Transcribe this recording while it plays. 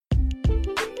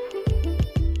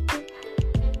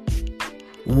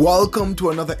Welcome to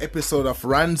another episode of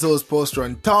Ranzo's Post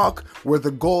Run Talk, where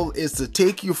the goal is to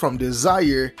take you from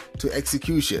desire to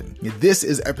execution. This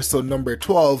is episode number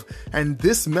 12, and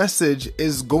this message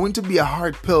is going to be a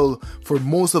hard pill for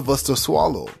most of us to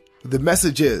swallow. The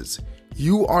message is,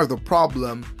 you are the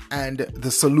problem and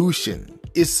the solution.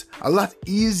 It's a lot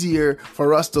easier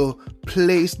for us to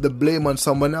place the blame on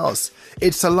someone else.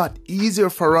 It's a lot easier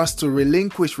for us to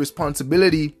relinquish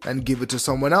responsibility and give it to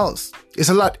someone else. It's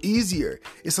a lot easier.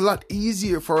 It's a lot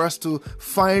easier for us to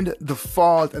find the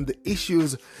fault and the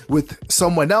issues with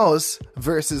someone else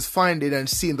versus finding and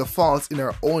seeing the faults in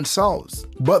our own selves.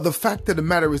 But the fact of the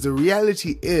matter is, the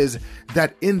reality is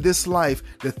that in this life,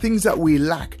 the things that we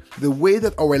lack, the way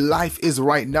that our life is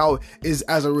right now, is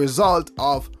as a result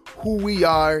of who we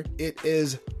are. It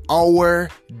is our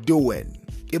doing.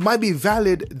 It might be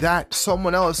valid that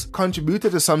someone else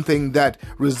contributed to something that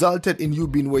resulted in you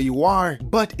being where you are,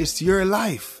 but it's your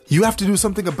life. You have to do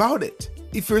something about it.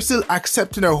 If you're still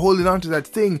accepting or holding on to that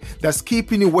thing that's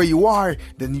keeping you where you are,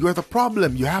 then you're the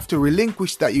problem. You have to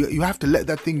relinquish that. You have to let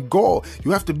that thing go.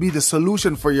 You have to be the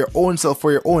solution for your own self,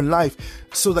 for your own life,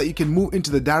 so that you can move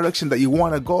into the direction that you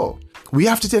want to go. We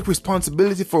have to take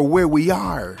responsibility for where we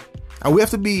are. And we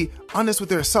have to be honest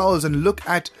with ourselves and look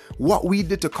at what we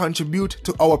did to contribute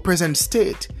to our present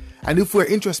state. And if we're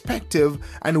introspective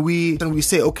and we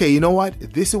say, okay, you know what?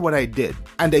 This is what I did.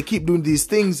 And I keep doing these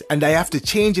things and I have to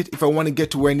change it if I want to get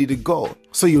to where I need to go.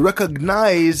 So you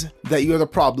recognize that you're the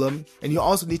problem, and you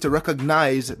also need to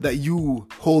recognize that you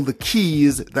hold the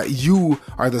keys, that you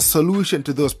are the solution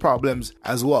to those problems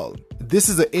as well. This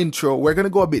is an intro. We're going to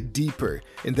go a bit deeper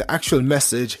in the actual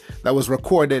message that was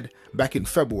recorded back in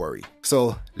February.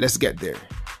 So let's get there.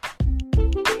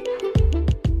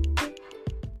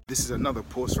 This is another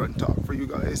post-run talk for you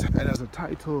guys. And as the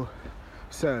title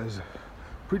says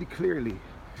pretty clearly,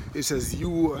 it says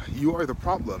you are the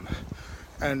problem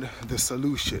and the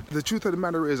solution. The truth of the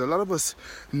matter is, a lot of us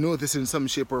know this in some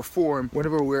shape or form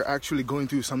whenever we're actually going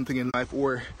through something in life,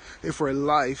 or if our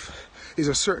life is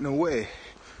a certain way.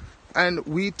 And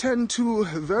we tend to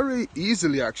very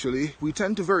easily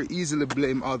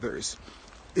blame others.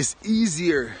 It's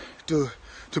easier to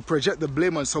project the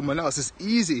blame on someone else. It's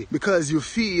easy because you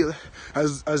feel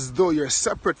as though you're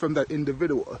separate from that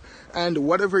individual. And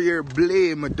whatever your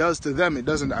blame does to them, it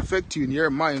doesn't affect you in your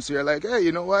mind. So you're like, hey,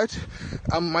 you know what?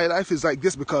 My life is like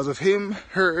this because of him,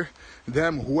 her,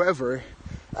 them, whoever.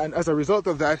 And as a result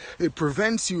of that, it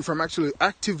prevents you from actually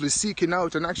actively seeking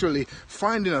out and actually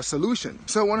finding a solution.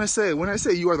 So when I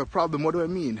say you are the problem, what do I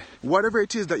mean? Whatever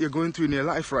it is that you're going through in your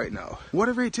life right now,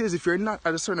 whatever it is, if you're not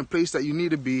at a certain place that you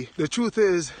need to be, the truth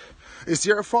is, it's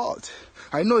your fault.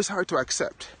 I know it's hard to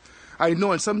accept. I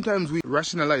know, and sometimes we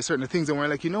rationalize certain things and we're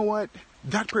like, you know what?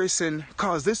 That person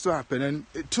caused this to happen. And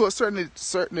to a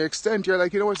certain extent, you're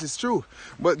like, you know what? It's true.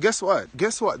 But guess what?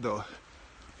 Guess what though?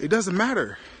 It doesn't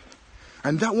matter.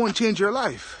 And that won't change your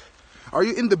life. Are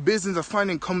you in the business of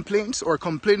finding complaints or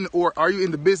complaining, or are you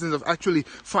in the business of actually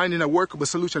finding a workable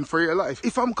solution for your life?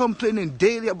 If I'm complaining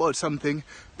daily about something,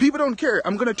 people don't care.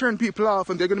 I'm going to turn people off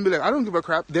and they're going to be like, I don't give a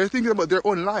crap. They're thinking about their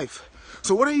own life.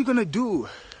 So what are you going to do?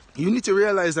 You need to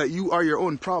realize that you are your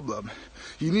own problem.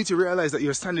 You need to realize that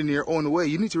you're standing in your own way.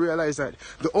 You need to realize that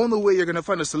the only way you're going to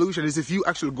find a solution is if you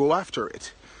actually go after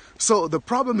it. So the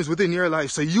problem is within your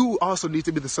life, so you also need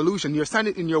to be the solution. You're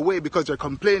standing in your way because you're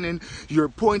complaining, you're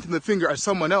pointing the finger at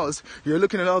someone else, you're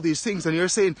looking at all these things and you're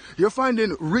saying, you're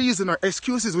finding reason or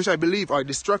excuses which I believe are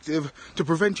destructive to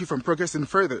prevent you from progressing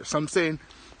further. So I'm saying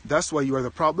that's why you are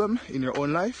the problem in your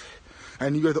own life,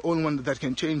 and you're the only one that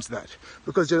can change that,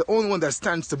 because you're the only one that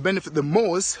stands to benefit the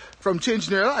most from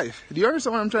changing your life. Do you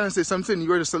understand what I'm trying to say? So I'm saying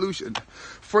you're the solution.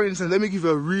 For instance, let me give you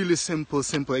a really simple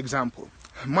example.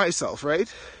 Myself,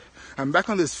 right? I'm back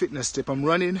on this fitness tip. I'm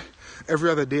running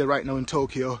every other day right now in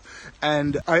Tokyo,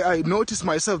 and I noticed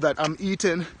myself that I'm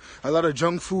eating a lot of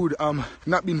junk food. I'm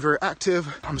not being very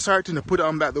active. I'm starting to put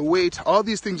on back the weight. All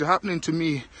these things are happening to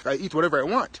me. I eat whatever I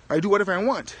want. I do whatever I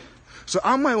want. So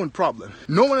I'm my own problem.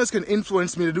 No one else can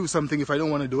influence me to do something if I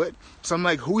don't want to do it. So I'm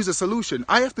like, who is the solution?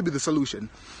 I have to be the solution.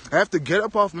 I have to get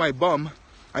up off my bum.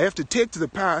 I have to take to the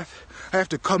path. I have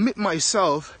to commit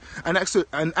myself and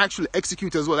actually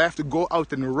execute as well. I have to go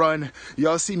out and run.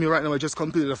 Y'all see me right now. I just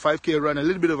completed a 5K run, a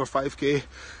little bit of a 5K,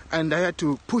 and I had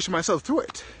to push myself through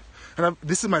it. And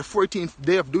this is my 14th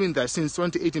day of doing that since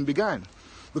 2018 began,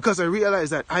 because I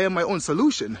realized that I am my own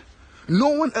solution. No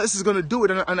one else is going to do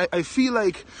it, and I feel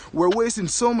like we're wasting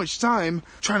so much time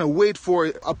trying to wait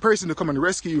for a person to come and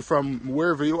rescue you from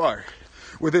wherever you are.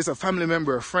 Whether it's a family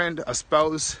member, a friend, a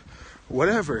spouse,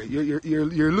 whatever.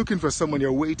 You're looking for someone,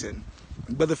 you're waiting.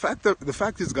 But the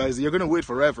fact is, guys, you're gonna wait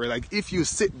forever. Like, if you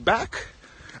sit back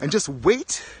and just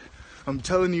wait, I'm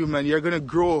telling you, man, you're gonna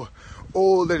grow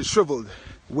old and shriveled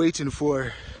waiting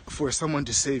for someone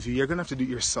to save you. You're gonna have to do it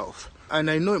yourself. And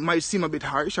I know it might seem a bit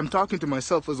harsh. I'm talking to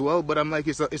myself as well, but I'm like,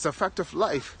 it's a fact of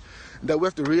life that we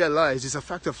have to realize. It's a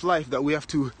fact of life that we have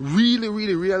to really,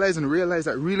 really realize, and realize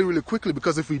that really, really quickly.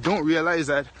 Because if we don't realize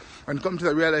that and come to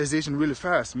that realization really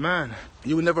fast, man,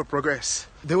 you will never progress.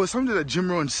 There was something that Jim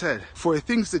Rohn said: for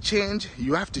things to change,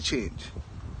 you have to change.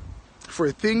 For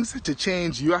things to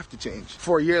change, you have to change.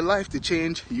 For your life to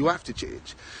change, you have to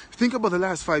change. Think about the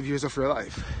last 5 years of your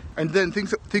life, and then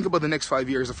think about the next 5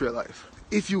 years of your life.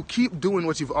 If you keep doing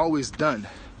what you've always done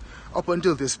up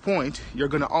until this point, you're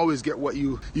gonna always get what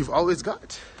you've always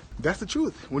got. That's the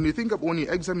truth. When you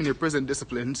examine your present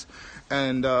disciplines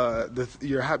and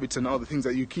your habits and all the things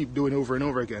that you keep doing over and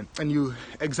over again, and you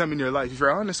examine your life, if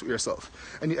you're honest with yourself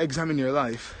and you examine your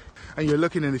life and you're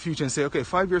looking in the future and say, okay,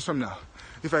 5 years from now,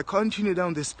 if I continue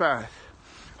down this path,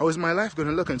 how is my life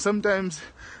gonna look? And sometimes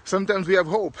we have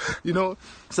hope, you know.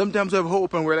 Sometimes we have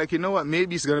hope and we're like, you know what,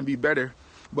 maybe it's gonna be better,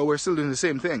 but we're still doing the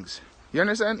same things. You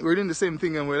understand? We're doing the same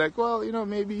thing and we're like, well, you know,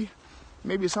 maybe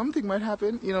something might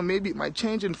happen. You know, maybe it might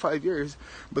change in 5 years.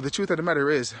 But the truth of the matter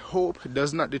is, hope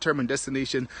does not determine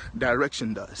destination,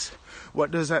 direction does.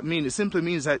 What does that mean? It simply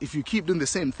means that if you keep doing the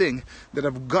same thing that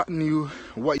have gotten you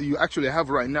what you actually have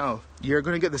right now, you're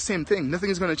going to get the same thing.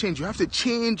 Nothing is going to change. You have to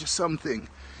change something.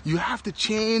 You have to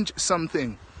change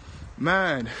something.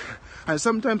 Man. And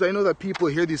sometimes I know that people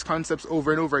hear these concepts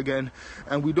over and over again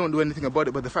and we don't do anything about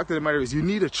it. But the fact of the matter is, you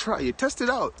need to try it, test it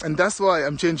out. And that's why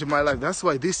I'm changing my life. That's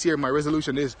why this year my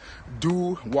resolution is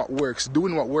do what works,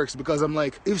 doing what works. Because I'm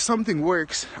like, if something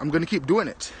works, I'm going to keep doing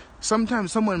it.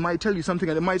 Sometimes someone might tell you something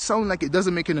and it might sound like it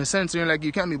doesn't make any sense and you're like,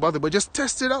 you can't be bothered, but just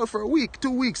test it out for a week,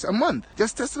 2 weeks, a month.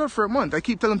 Just test it out for a month. I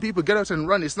keep telling people, get out and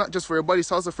run. It's not just for your body,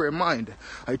 it's also for your mind.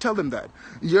 I tell them that.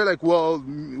 You're like, well,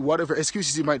 whatever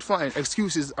excuses you might find,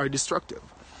 excuses are destructive.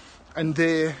 And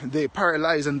they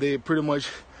paralyze and they pretty much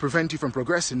prevent you from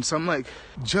progressing. So I'm like,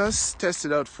 just test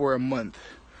it out for a month.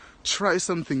 Try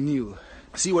something new.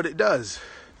 See what it does.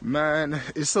 Man,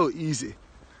 it's so easy.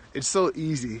 It's so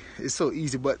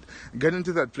easy, but getting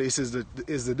to that place is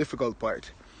the difficult part.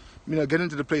 You know, getting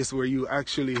to the place where you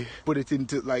actually put it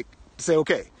into, like, say,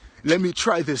 okay, let me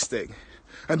try this thing.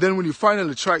 And then when you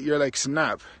finally try it, you're like,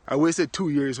 snap, I wasted 2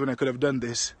 years when I could have done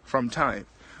this from time.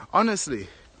 Honestly,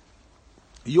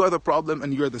 you are the problem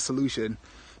and you're the solution.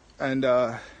 And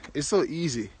it's so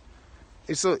easy.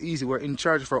 It's so easy. We're in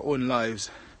charge of our own lives.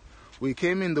 We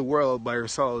came in the world by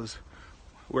ourselves.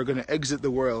 We're going to exit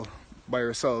the world by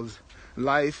ourselves.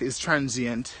 Life is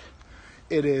transient.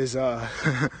 It is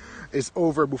it's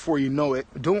over before you know it.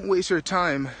 Don't waste your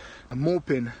time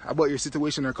moping about your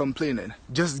situation or complaining.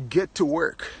 Just get to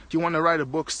work. If you want to write a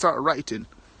book, start writing.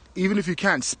 Even if you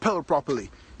can't spell properly,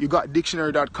 you got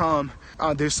dictionary.com.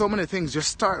 There's so many things. Just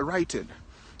start writing.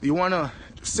 You want to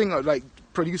sing, like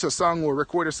produce a song or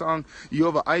record a song, you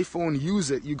have an iPhone,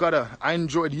 use it. You got an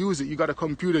Android, use it. You got a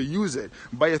computer, use it.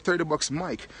 Buy a $30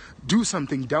 mic. Do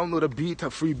something. Download a beat, a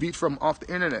free beat from off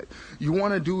the internet. You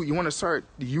want to start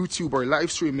YouTube or live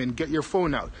stream and get your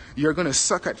phone out. You're going to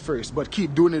suck at first, but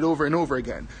keep doing it over and over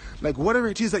again. Like whatever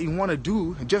it is that you want to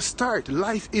do, just start.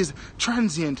 Life is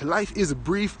transient. Life is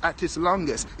brief at its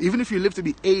longest. Even if you live to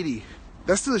be 80,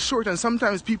 that's still short, and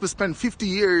sometimes people spend 50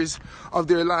 years of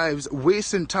their lives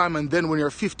wasting time, and then when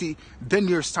you're 50, then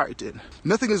you're starting.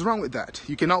 Nothing is wrong with that.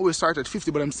 You can always start at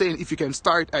 50, but I'm saying if you can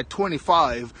start at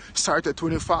 25, start at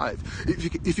 25.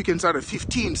 If you can start at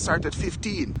 15, start at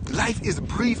 15. Life is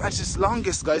brief at its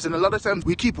longest, guys, and a lot of times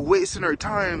we keep wasting our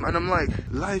time, and I'm like,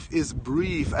 life is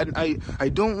brief, and I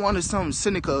don't want to sound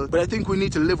cynical, but I think we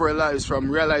need to live our lives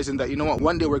from realizing that, you know what,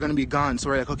 one day we're going to be gone,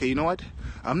 so we're like, okay, you know what?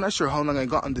 I'm not sure how long I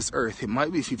got on this earth. It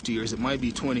might be 50 years, it might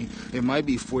be 20, it might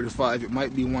be 45, it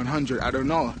might be 100, I don't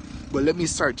know. But let me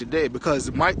start today,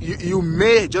 because you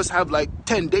may just have like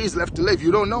 10 days left to live.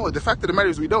 You don't know. The fact of the matter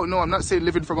is we don't know. I'm not saying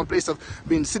living from a place of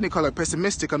being cynical or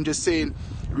pessimistic. I'm just saying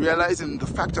realizing the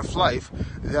fact of life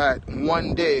that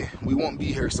one day we won't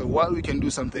be here. So while we can do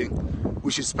something,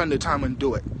 we should spend the time and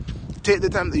do it. Take the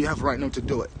time that you have right now to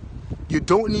do it. You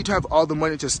don't need to have all the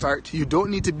money to start. You don't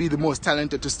need to be the most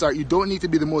talented to start. You don't need to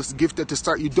be the most gifted to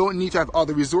start. You don't need to have all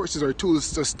the resources or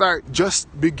tools to start. Just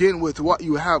begin with what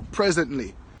you have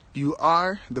presently. You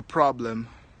are the problem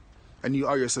and you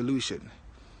are your solution.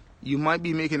 You might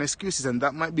be making excuses, and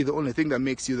that might be the only thing that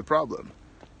makes you the problem.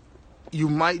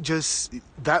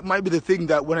 That might be the thing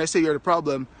that when I say you're the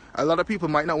problem, a lot of people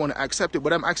might not want to accept it,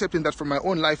 but I'm accepting that for my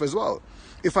own life as well.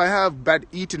 If I have bad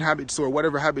eating habits or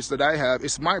whatever habits that I have,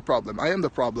 it's my problem. I am the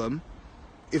problem.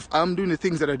 If I'm doing the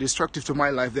things that are destructive to my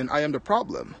life, then I am the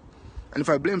problem. And if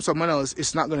I blame someone else,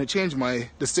 it's not going to change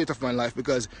the state of my life,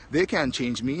 because they can't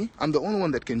change me. I'm the only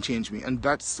one that can change me. And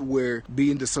that's where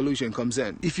being the solution comes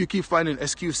in. If you keep finding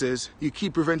excuses, you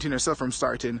keep preventing yourself from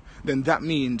starting, then that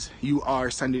means you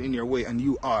are standing in your way and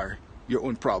you are your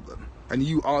own problem. And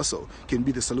you also can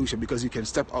be the solution, because you can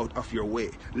step out of your way.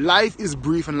 Life is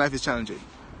brief and life is challenging.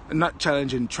 And not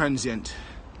challenging, transient.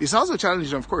 It's also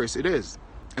challenging, of course, it is.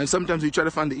 And sometimes we try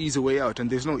to find the easy way out, and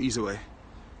there's no easy way.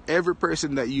 Every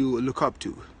person that you look up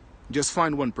to, just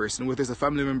find one person, whether it's a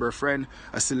family member, a friend,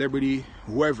 a celebrity,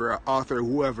 whoever, an author,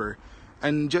 whoever,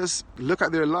 and just look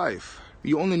at their life.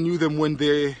 You only knew them when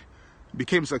they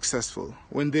became successful,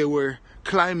 when they were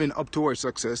climbing up towards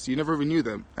success. You never even knew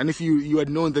them. And if you had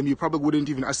known them, you probably wouldn't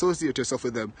even associate yourself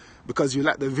with them, because you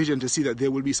lack the vision to see that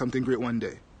there will be something great one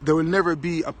day. There will never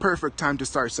be a perfect time to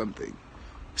start something.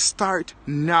 Start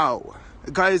now.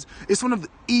 Guys, it's one of the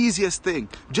easiest things.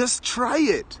 Just try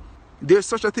it. There's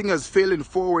such a thing as failing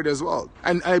forward as well.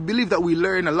 And I believe that we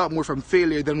learn a lot more from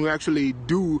failure than we actually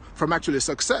do from actually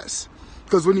success.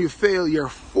 Because when you fail, you're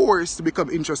forced to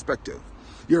become introspective.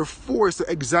 You're forced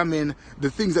to examine the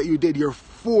things that you did. You're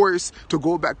forced to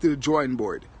go back to the drawing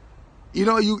board. You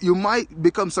know, you might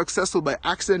become successful by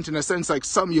accident, in a sense, like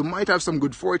you might have some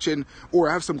good fortune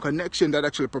or have some connection that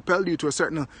actually propelled you to a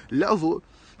certain level.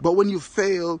 But when you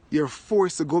fail, you're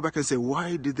forced to go back and say,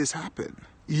 why did this happen?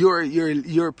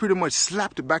 You're pretty much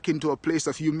slapped back into a place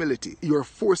of humility. You're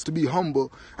forced to be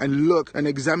humble and look and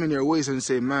examine your ways and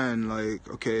say, man, like,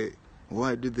 okay,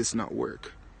 why did this not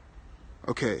work?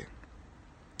 Okay,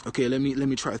 let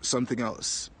me try something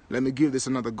else. Let me give this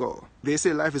another go. They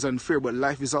say life is unfair, but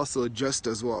life is also just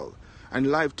as well. And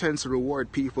life tends to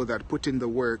reward people that put in the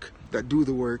work, that do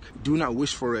the work, do not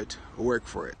wish for it, work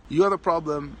for it. You are the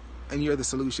problem, and you're the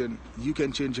solution. You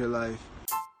can change your life.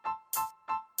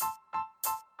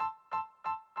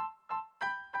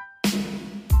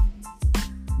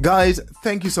 Guys,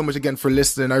 thank you so much again for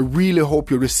listening. I really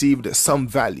hope you received some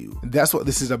value. That's what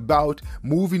this is about,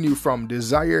 moving you from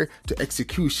desire to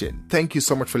execution. Thank you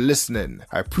so much for listening.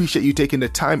 I appreciate you taking the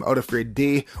time out of your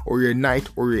day or your night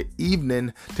or your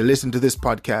evening to listen to this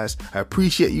podcast. I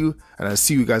appreciate you, and I'll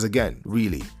see you guys again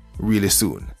really, really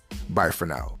soon. Bye for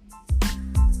now.